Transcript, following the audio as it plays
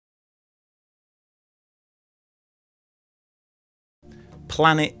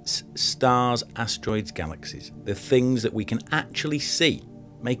Planets, stars, asteroids, galaxies, the things that we can actually see,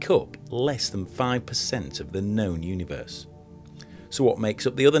 make up less than 5% of the known universe. So what makes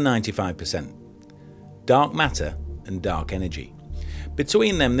up the other 95%? Dark matter and dark energy.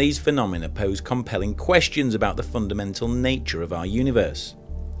 Between them, these phenomena pose compelling questions about the fundamental nature of our universe.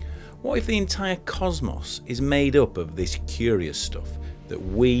 What if the entire cosmos is made up of this curious stuff that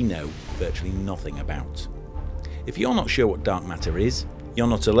we know virtually nothing about? If you're not sure what dark matter is, you're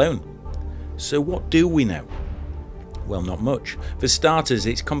not alone. So what do we know? Well, not much. For starters,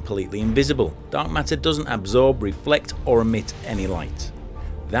 it's completely invisible. Dark matter doesn't absorb, reflect, or emit any light.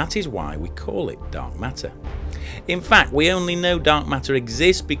 That is why we call it dark matter. In fact, we only know dark matter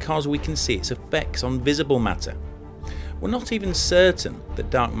exists because we can see its effects on visible matter. We're not even certain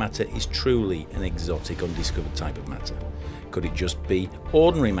that dark matter is truly an exotic, undiscovered type of matter. Could it just be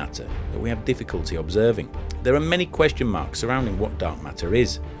ordinary matter that we have difficulty observing? There are many question marks surrounding what dark matter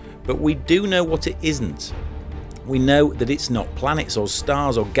is, but we do know what it isn't. We know that it's not planets or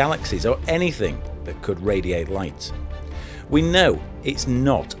stars or galaxies or anything that could radiate light. We know it's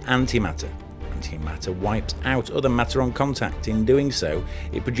not antimatter. Antimatter wipes out other matter on contact. In doing so,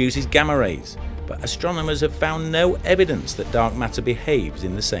 it produces gamma rays, but astronomers have found no evidence that dark matter behaves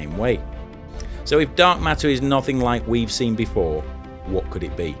in the same way. So if dark matter is nothing like we've seen before, what could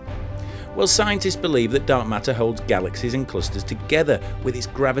it be? Well, scientists believe that dark matter holds galaxies and clusters together with its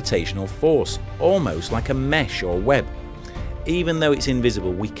gravitational force, almost like a mesh or web. Even though it's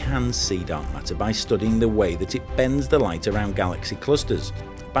invisible, we can see dark matter by studying the way that it bends the light around galaxy clusters.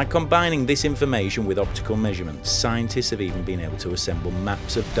 By combining this information with optical measurements, scientists have even been able to assemble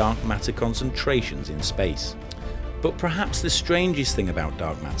maps of dark matter concentrations in space. But perhaps the strangest thing about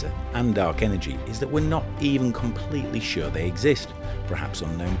dark matter and dark energy is that we're not even completely sure they exist. Perhaps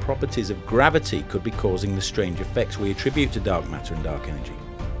unknown properties of gravity could be causing the strange effects we attribute to dark matter and dark energy.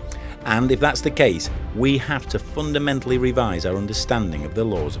 And if that's the case, we have to fundamentally revise our understanding of the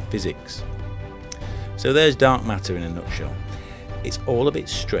laws of physics. So there's dark matter in a nutshell. It's all a bit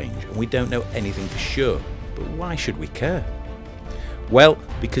strange and we don't know anything for sure, but why should we care? Well,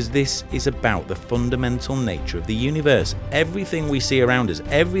 because this is about the fundamental nature of the universe. Everything we see around us,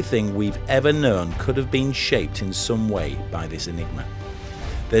 everything we've ever known could have been shaped in some way by this enigma.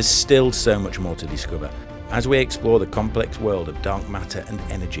 There's still so much more to discover. As we explore the complex world of dark matter and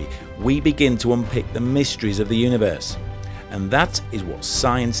energy, we begin to unpick the mysteries of the universe. And that is what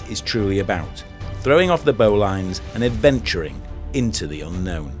science is truly about, throwing off the bowlines and adventuring into the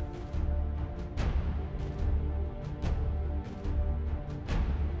unknown.